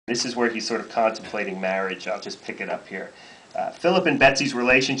This is where he's sort of contemplating marriage. I'll just pick it up here. Philip and Betsy's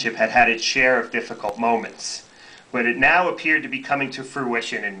relationship had had its share of difficult moments, but it now appeared to be coming to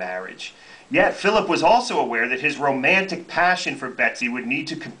fruition in marriage. Yet Philip was also aware that his romantic passion for Betsy would need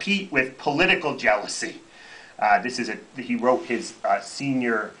to compete with political jealousy. He wrote his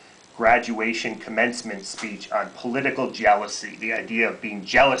senior graduation commencement speech on political jealousy, the idea of being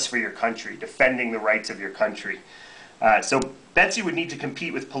jealous for your country, defending the rights of your country. So Betsy would need to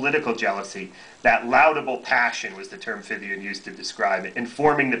compete with political jealousy. That laudable passion was the term Fithian used to describe it,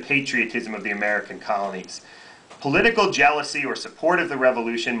 informing the patriotism of the American colonies. Political jealousy or support of the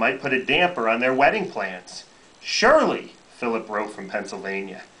revolution might put a damper on their wedding plans. Surely, Philip wrote from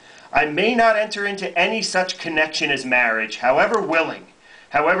Pennsylvania, I may not enter into any such connection as marriage, however willing,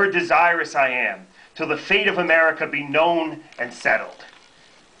 however desirous I am, till the fate of America be known and settled.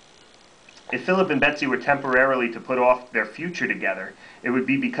 If Philip and Betsy were temporarily to put off their future together, it would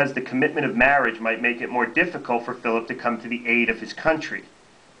be because the commitment of marriage might make it more difficult for Philip to come to the aid of his country.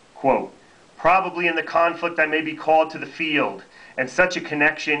 Quote, probably in the conflict I may be called to the field, and such a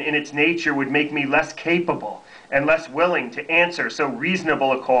connection in its nature would make me less capable and less willing to answer so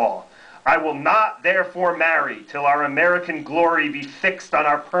reasonable a call. I will not therefore marry till our American glory be fixed on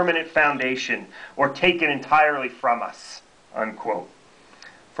our permanent foundation or taken entirely from us. Unquote.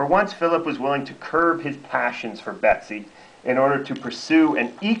 For once, Philip was willing to curb his passions for Betsy in order to pursue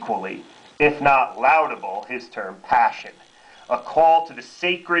an equally, if not laudable, his term, passion, a call to the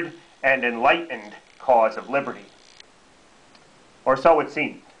sacred and enlightened cause of liberty. Or so it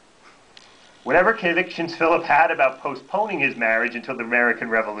seemed. Whatever convictions Philip had about postponing his marriage until the American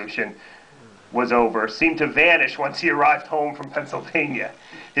Revolution was over seemed to vanish once he arrived home from Pennsylvania.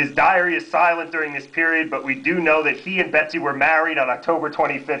 His diary is silent during this period, but we do know that he and Betsy were married on October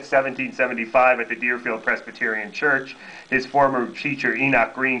 25th, 1775 at the Deerfield Presbyterian Church. His former teacher,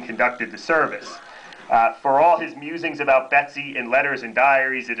 Enoch Green, conducted the service. For all his musings about Betsy in letters and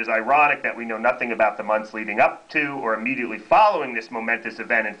diaries, it is ironic that we know nothing about the months leading up to or immediately following this momentous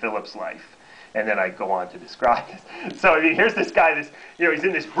event in Philip's life. And then I go on to describe this. So I mean, here's this guy, he's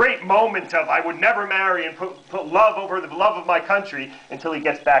in this great moment of I would never marry and put love over the love of my country until he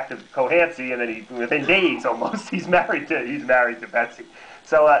gets back to Cohansey, and then within days almost he's married to Betsy.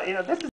 So this is